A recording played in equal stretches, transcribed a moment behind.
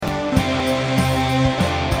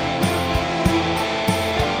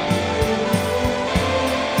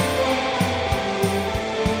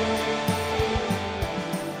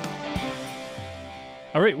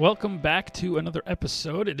right, welcome back to another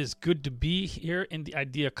episode. It is good to be here in the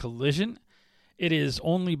Idea Collision. It is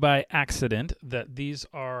only by accident that these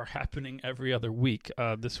are happening every other week.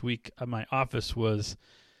 This week, my office was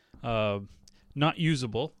not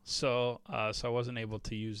usable, so I wasn't able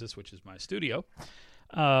to use this, which is my studio.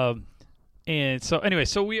 And so anyway,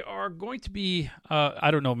 so we are going to be, I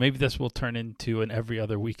don't know, maybe this will turn into an every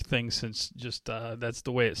other week thing since just that's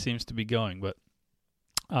the way it seems to be going, but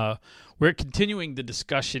we're continuing the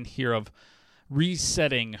discussion here of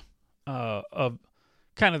resetting of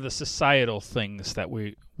kind of the societal things that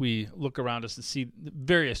we look around us and see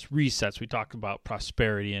various resets. We talked about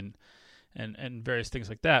prosperity and various things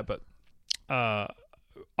like that, but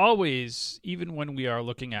always, even when we are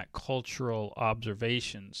looking at cultural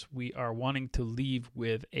observations, we are wanting to leave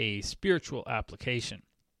with a spiritual application.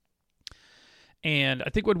 And I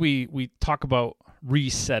think when we talk about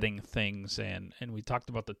resetting things and we talked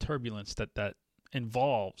about the turbulence that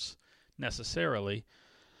involves necessarily,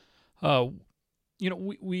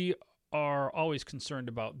 we are always concerned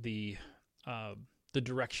about the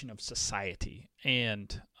direction of society,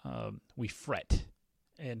 and we fret.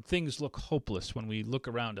 And things look hopeless when we look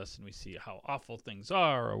around us and we see how awful things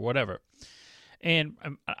are or whatever. And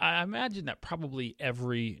I imagine that probably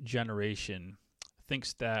every generation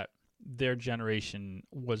thinks that their generation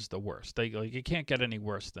was the worst. It can't get any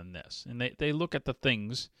worse than this. And they look at the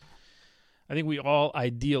things. I think we all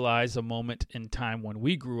idealize a moment in time when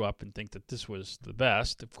we grew up and think that this was the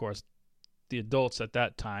best. Of course, the adults at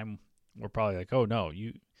that time were probably like, oh, no,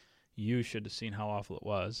 you should have seen how awful it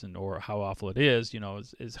was, or how awful it is,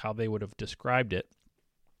 is how they would have described it.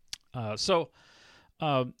 There's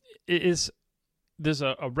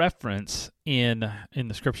a reference in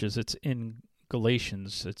the scriptures. It's in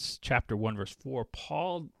Galatians. It's chapter 1, verse 4.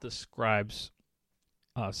 Paul describes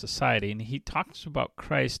society, and he talks about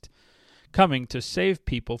Christ coming to save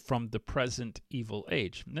people from the present evil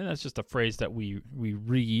age. And that's just a phrase that we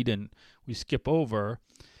read and we skip over,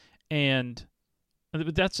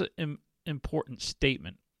 but that's an important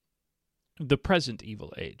statement. The present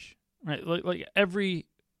evil age, right? Like every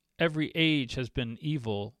age has been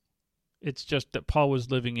evil. It's just that Paul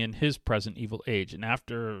was living in his present evil age, and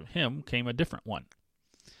after him came a different one.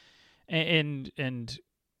 And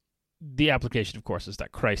the application, of course, is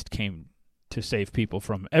that Christ came to save people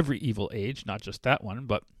from every evil age, not just that one,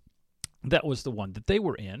 but that was the one that they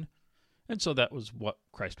were in, and so that was what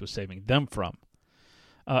Christ was saving them from.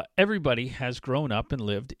 Everybody has grown up and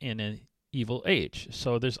lived in an evil age,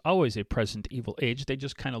 so there's always a present evil age. They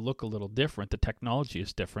just kind of look a little different. The technology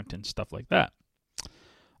is different and stuff like that.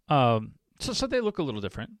 So they look a little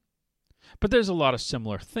different, but there's a lot of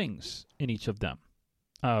similar things in each of them.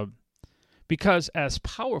 Because as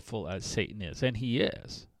powerful as Satan is, and he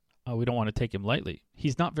is, we don't want to take him lightly,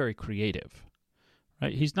 he's not very creative,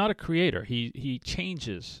 right? He's not a creator. He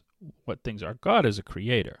changes what things are. God is a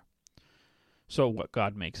creator. So what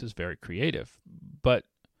God makes is very creative, but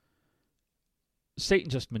Satan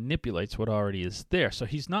just manipulates what already is there. So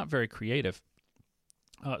he's not very creative.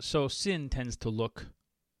 So sin tends to look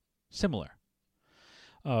similar.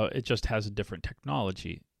 It just has a different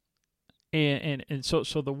technology. And so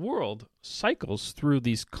the world cycles through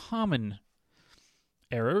these common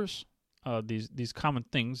errors, these common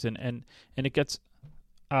things, and it gets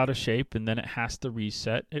out of shape, and then it has to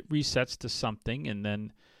reset. It resets to something, and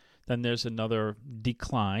then there's another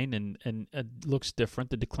decline, and it looks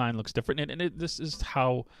different. The decline looks different, and this is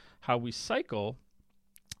how we cycle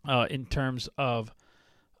in terms of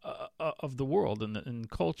the world and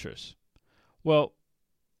cultures. Well,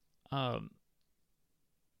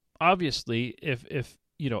 obviously, if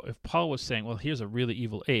Paul was saying, well, here's a really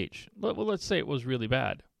evil age. Well, let's say it was really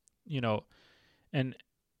bad, and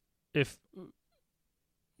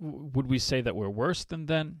would we say that we're worse than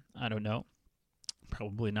then? I don't know.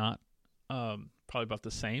 Probably not. Probably about the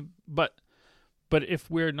same. But if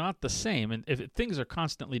we're not the same, and if things are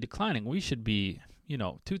constantly declining, we should be,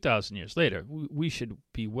 2,000 years later, we should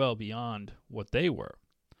be well beyond what they were.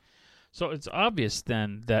 So it's obvious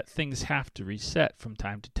then that things have to reset from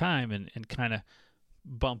time to time and kind of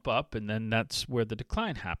bump up, and then that's where the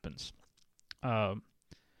decline happens. And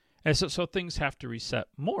so things have to reset,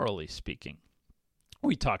 morally speaking.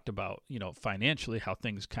 We talked about, financially how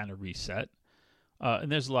things kind of reset.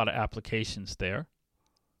 And there's a lot of applications there,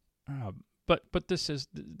 but this is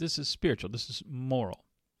spiritual. This is moral,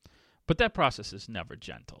 but that process is never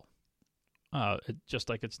gentle. Just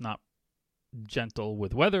like it's not gentle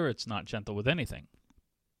with weather, it's not gentle with anything.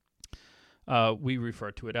 We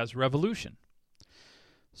refer to it as revolution.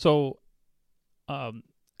 So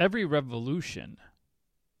every revolution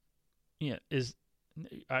is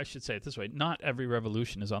I should say it this way, not every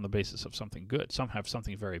revolution is on the basis of something good. Some have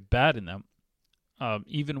something very bad in them,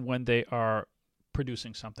 even when they are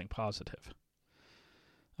producing something positive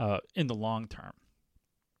in the long term.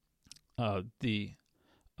 The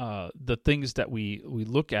things that we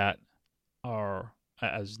look at are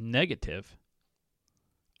as negative.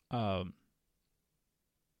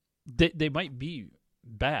 They might be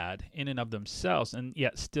bad in and of themselves, and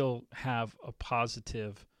yet still have a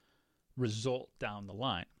positive result down the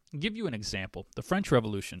line. I'll give you an example. The French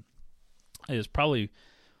Revolution is probably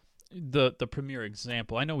the premier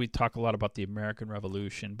example. I know we talk a lot about the American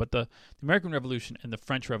Revolution, but the American Revolution and the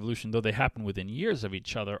French Revolution, though they happen within years of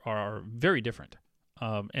each other, are very different,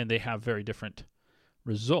 and they have very different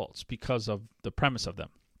results because of the premise of them.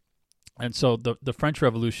 And so the French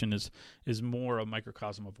Revolution is more a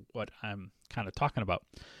microcosm of what I'm kind of talking about,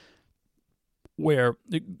 where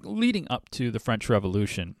leading up to the French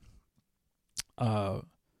Revolution,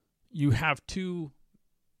 you have two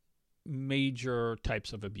major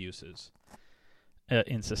types of abuses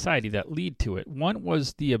in society that lead to it. One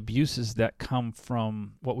was the abuses that come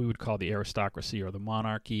from what we would call the aristocracy or the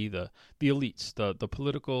monarchy, the elites, the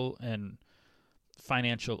political and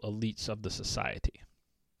financial elites of the society.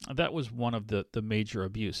 That was one of the major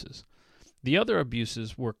abuses. The other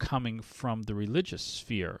abuses were coming from the religious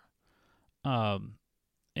sphere.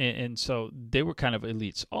 And so they were kind of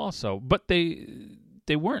elites also, but they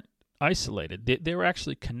weren't isolated. They were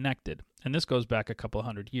actually connected. And this goes back a couple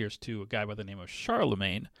hundred years to a guy by the name of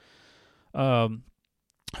Charlemagne, who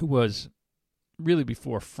was really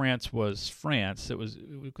before France was France.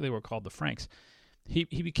 They were called the Franks. He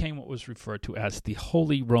became what was referred to as the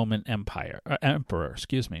Holy Roman Emperor,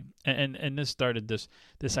 and this started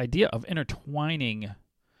this idea of intertwining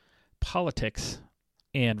politics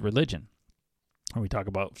and religion. When we talk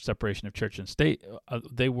about separation of church and state,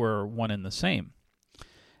 they were one and the same,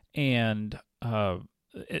 and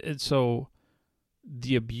so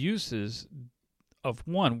the abuses of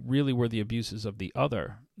one really were the abuses of the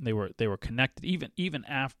other. They were connected even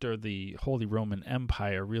after the Holy Roman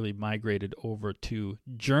Empire really migrated over to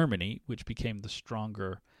Germany, which became the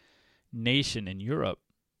stronger nation in Europe.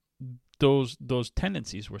 Those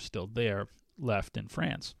tendencies were still there, left in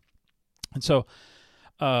France, and so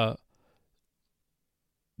the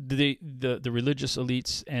religious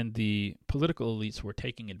elites and the political elites were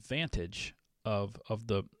taking advantage of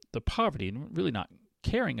the poverty and really not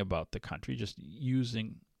caring about the country,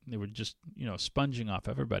 they were just sponging off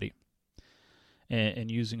everybody and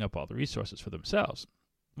using up all the resources for themselves.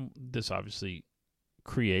 This obviously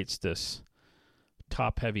creates this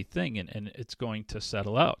top-heavy thing, and it's going to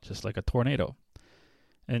settle out just like a tornado.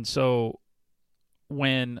 And so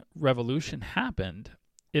when revolution happened,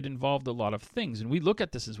 it involved a lot of things, and we look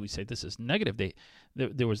at this as we say this is negative.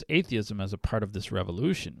 There was atheism as a part of this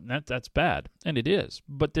revolution. That's bad, and it is.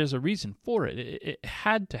 But there's a reason for it. It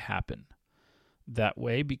had to happen that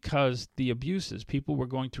way because the abuses, people were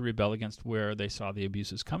going to rebel against where they saw the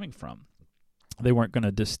abuses coming from. They weren't going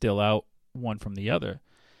to distill out one from the other.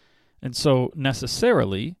 And so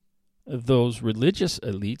necessarily, those religious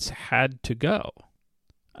elites had to go.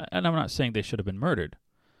 And I'm not saying they should have been murdered,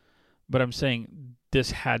 but I'm saying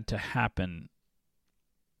this had to happen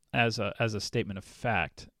as a statement of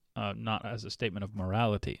fact, not as a statement of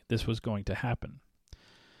morality. This was going to happen,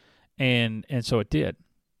 and so it did.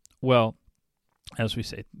 Well, as we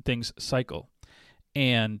say, things cycle,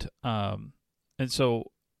 and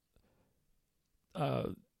so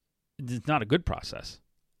it's not a good process.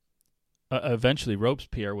 Eventually,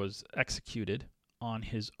 Robespierre was executed on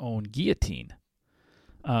his own guillotine.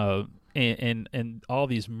 And all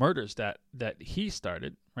these murders that he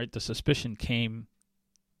started, right? The suspicion came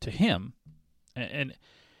to him, and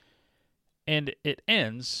it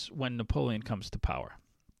ends when Napoleon comes to power,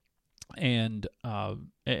 and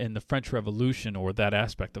the French Revolution, or that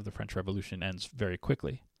aspect of the French Revolution, ends very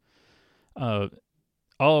quickly. All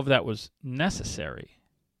of that was necessary,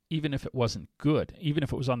 even if it wasn't good, even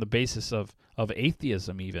if it was on the basis of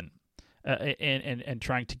atheism, even, and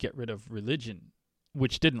trying to get rid of religion,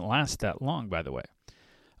 which didn't last that long, by the way.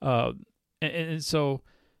 And so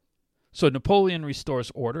Napoleon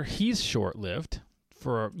restores order. He's short-lived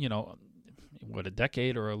for, a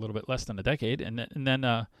decade or a little bit less than a decade. And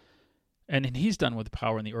then he's done with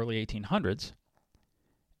power in the early 1800s.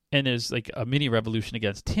 And there's like a mini revolution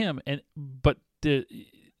against him.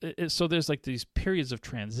 So there's like these periods of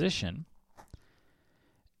transition.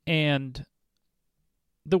 And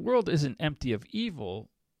the world isn't empty of evil,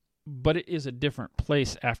 but it is a different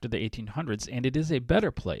place after the 1800s, and it is a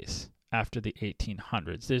better place after the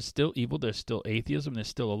 1800s. There's still evil, there's still atheism, there's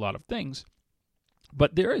still a lot of things,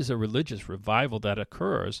 But there is a religious revival that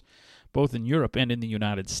occurs both in Europe and in the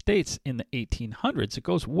United States in the 1800s. It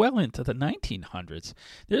goes well into the 1900s.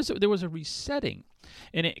 There was a resetting,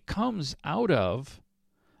 and it comes out of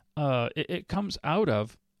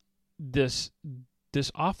this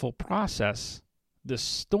awful process, this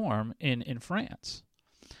storm in France.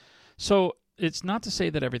 So it's not to say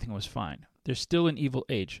that everything was fine. There's still an evil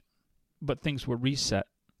age, but things were reset.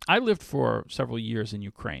 I lived for several years in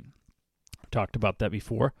Ukraine. I've talked about that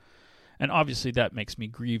before. And obviously that makes me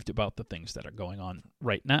grieved about the things that are going on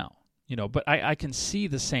right now. But I can see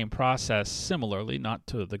the same process similarly, not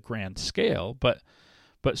to the grand scale, but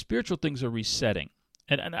spiritual things are resetting.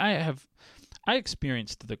 And I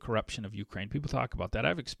experienced the corruption of Ukraine. People talk about that.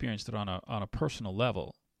 I've experienced it on a personal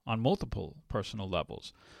level, on multiple personal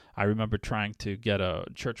levels. I remember trying to get a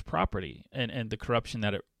church property and the corruption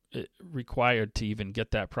that it required to even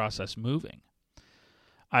get that process moving.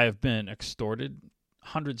 I have been extorted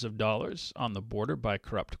hundreds of dollars on the border by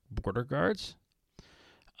corrupt border guards.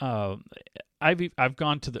 I've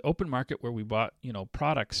gone to the open market where we bought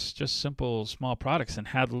products, just simple small products, and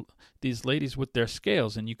had these ladies with their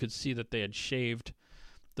scales, and you could see that they had shaved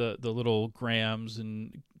the little grams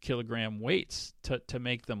and kilogram weights to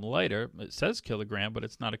make them lighter. It says kilogram, but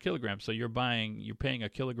it's not a kilogram. So you're paying a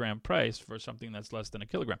kilogram price for something that's less than a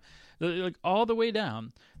kilogram. Like all the way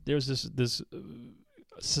down, there's this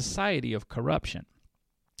society of corruption.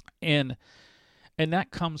 And that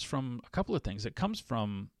comes from a couple of things. It comes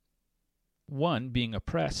from, one, being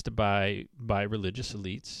oppressed by religious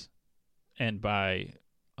elites and by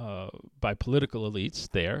political elites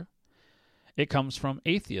there. It comes from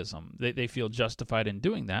atheism. They feel justified in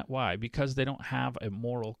doing that. Why? Because they don't have a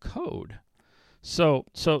moral code. So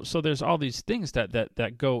there's all these things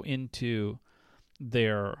that go into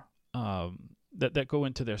their that go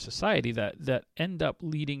into their society that end up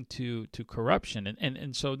leading to corruption.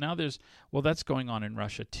 And so now that's going on in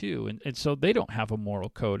Russia too. And so they don't have a moral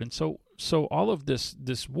code. And so all of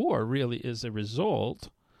this war really is a result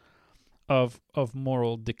of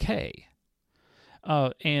moral decay.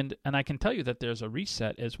 And I can tell you that there's a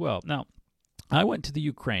reset as well. Now, I went to the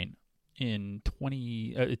Ukraine in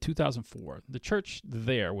 2004. The church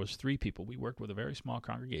there was 3 people. We worked with a very small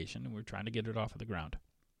congregation, and we were trying to get it off of the ground.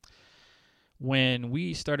 When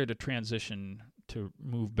we started a transition to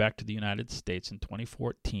move back to the United States in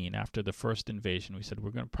 2014, after the first invasion, we said,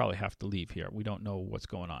 we're going to probably have to leave here. We don't know what's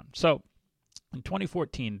going on. So in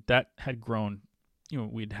 2014, that had grown.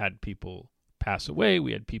 We'd had people pass away.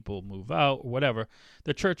 We had people move out, or whatever.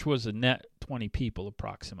 The church was a net 20 people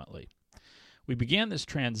approximately. We began this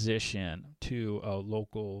transition to a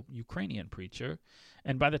local Ukrainian preacher,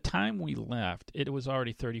 and by the time we left, it was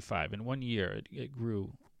already 35. In 1 year, it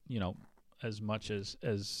grew, as much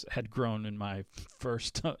as had grown in my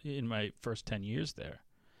first 10 years there.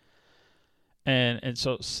 And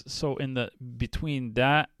so in the between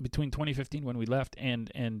 2015 when we left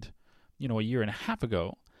and a year and a half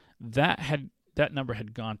ago, that number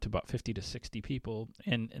had gone to about 50 to 60 people,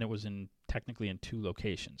 and it was technically in 2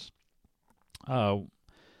 locations.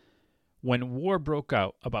 When war broke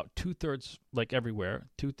out, about 2/3, like everywhere,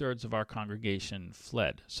 2/3 of our congregation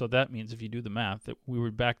fled. So that means, if you do the math, that we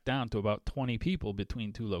were back down to about 20 people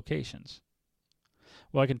between 2 locations.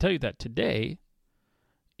 Well, I can tell you that today,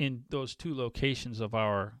 in those 2 locations of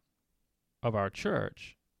our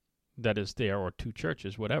church, that is there, or 2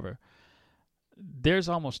 churches, whatever, there's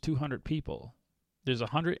almost 200 people. There's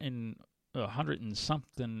 100 and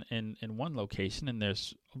something in one location, and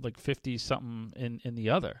there's like 50 something in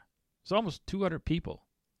the other. It's almost 200 people.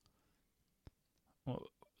 Well,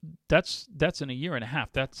 that's in a year and a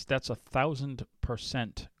half. That's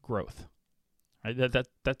 1,000% growth. Right?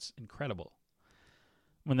 That's incredible.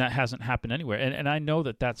 When that hasn't happened anywhere, and I know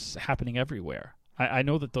that that's happening everywhere. I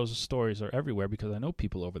know that those stories are everywhere because I know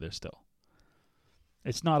people over there still.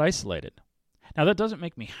 It's not isolated. Now, that doesn't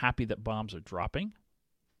make me happy that bombs are dropping,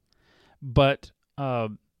 but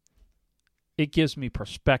it gives me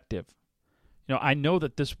perspective. I know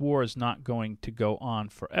that this war is not going to go on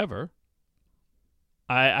forever.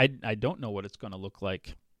 I don't know what it's going to look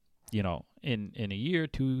like, in a year,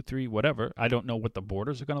 2, 3, whatever. I don't know what the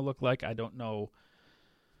borders are going to look like. I don't know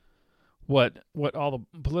what all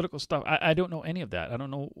the political stuff. I don't know any of that. I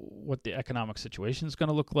don't know what the economic situation is going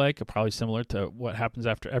to look like. Probably similar to what happens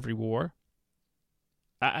after every war.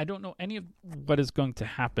 I don't know any of what is going to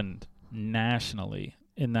happen nationally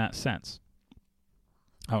in that sense.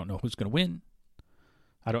 I don't know who's going to win.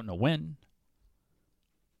 I don't know when.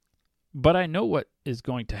 But I know what is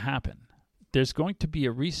going to happen. There's going to be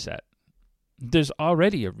a reset. There's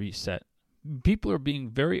already a reset. People are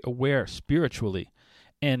being very aware spiritually.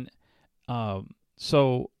 And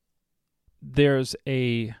So there's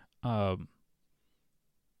there's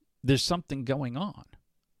something going on.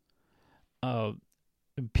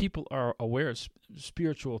 And people are aware of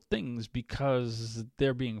spiritual things because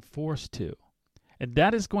they're being forced to, and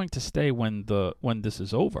that is going to stay when this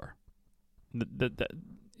is over.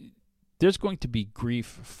 There's going to be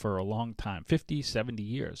grief for a long time, 50, 70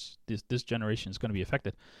 years. This generation is going to be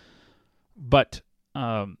affected, but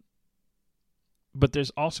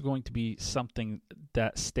there's also going to be something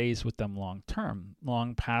that stays with them long term,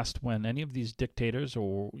 long past when any of these dictators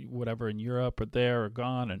or whatever in Europe are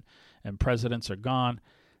gone, and presidents are gone.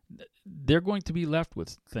 They're going to be left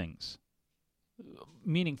with things,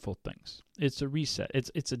 meaningful things. It's a reset.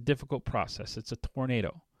 It's a difficult process. It's a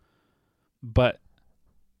tornado. But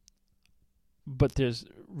there's,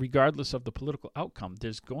 regardless of the political outcome,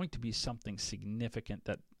 there's going to be something significant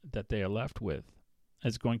that they are left with.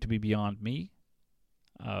 It's going to be beyond me.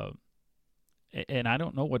 And I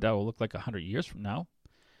don't know what that will look like 100 years from now.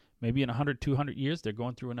 Maybe in 100, 200 years, they're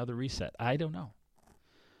going through another reset. I don't know.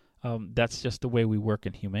 That's just the way we work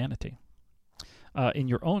in humanity. In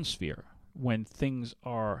your own sphere, when things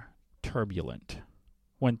are turbulent,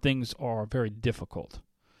 when things are very difficult,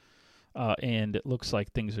 and it looks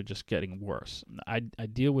like things are just getting worse, I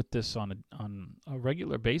deal with this on a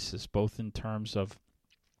regular basis, both in terms of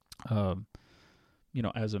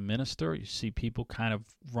as a minister, you see people kind of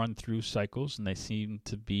run through cycles, and they seem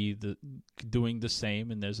to be doing the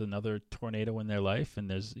same, and there's another tornado in their life, and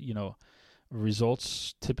there's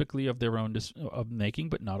results typically of their own of making,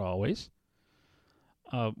 but not always.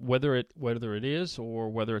 Whether it is or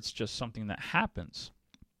whether it's just something that happens,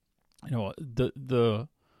 the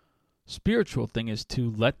spiritual thing is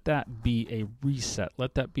to let that be a reset.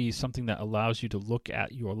 Let that be something that allows you to look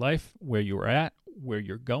at your life, where you're at, where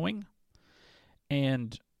you're going,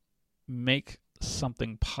 and make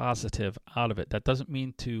something positive out of it. That doesn't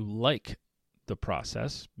mean to like the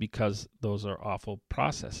process, because those are awful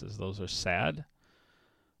processes. Those are sad.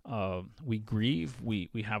 We grieve. We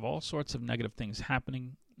have all sorts of negative things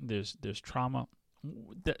happening. There's trauma.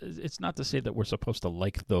 It's not to say that we're supposed to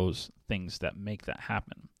like those things that make that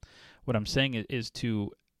happen. What I'm saying is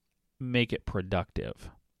to make it productive.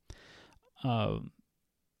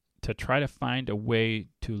 To try to find a way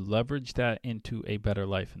to leverage that into a better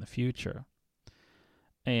life in the future.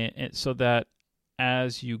 And so that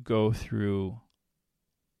as you go through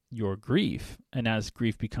your grief, and as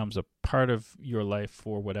grief becomes a part of your life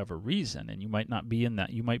for whatever reason, and you might not be in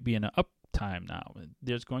that, you might be in an up time now,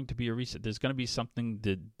 there's going to be a reset. There's going to be something,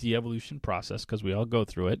 the de-evolution process, because we all go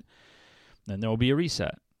through it, then there will be a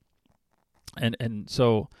reset. And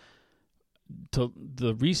so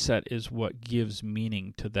the reset is what gives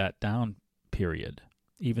meaning to that down period,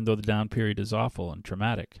 even though the down period is awful and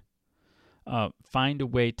traumatic. Find a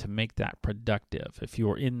way to make that productive. If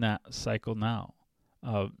you're in that cycle now,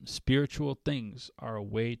 spiritual things are a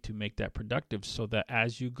way to make that productive, so that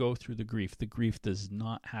as you go through the grief does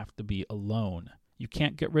not have to be alone. You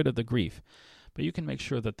can't get rid of the grief, but you can make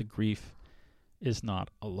sure that the grief is not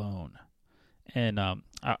alone. And I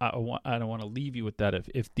don't want to leave you with that.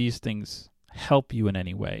 If these things help you in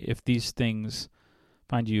any way, if these things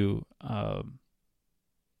find you,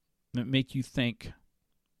 make you think,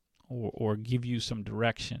 or give you some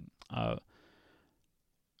direction,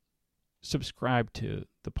 subscribe to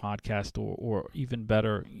the podcast, or even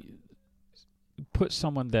better, put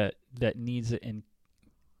someone that needs it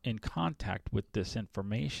in contact with this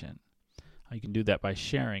information. You can do that by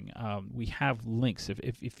sharing. We have links.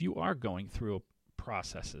 If you are going through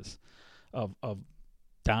processes of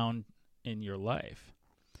down in your life,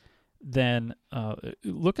 then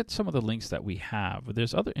look at some of the links that we have.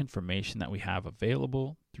 There's other information that we have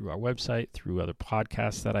available through our website, through other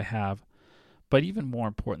podcasts that I have. But even more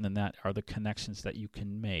important than that are the connections that you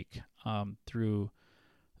can make through,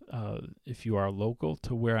 if you are local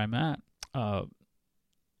to where I'm at, find,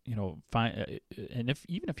 and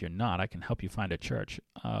even if you're not, I can help you find a church.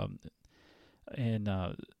 And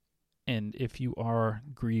if you are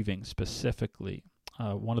grieving specifically,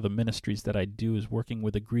 one of the ministries that I do is working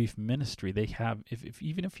with a grief ministry. They have,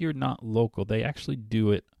 even if you're not local, they actually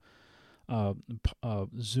do it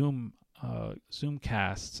Zoomcasts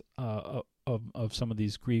of some of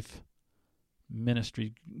these grief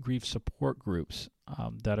ministry, grief support groups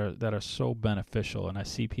that are so beneficial. And I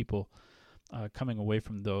see people coming away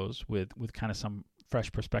from those with kind of some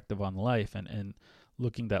fresh perspective on life, and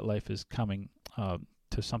looking that life is coming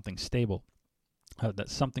to something stable, that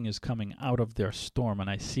something is coming out of their storm. And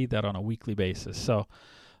I see that on a weekly basis. So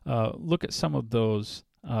look at some of those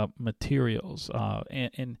materials,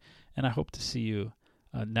 and I hope to see you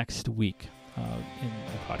next week in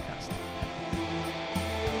the podcast.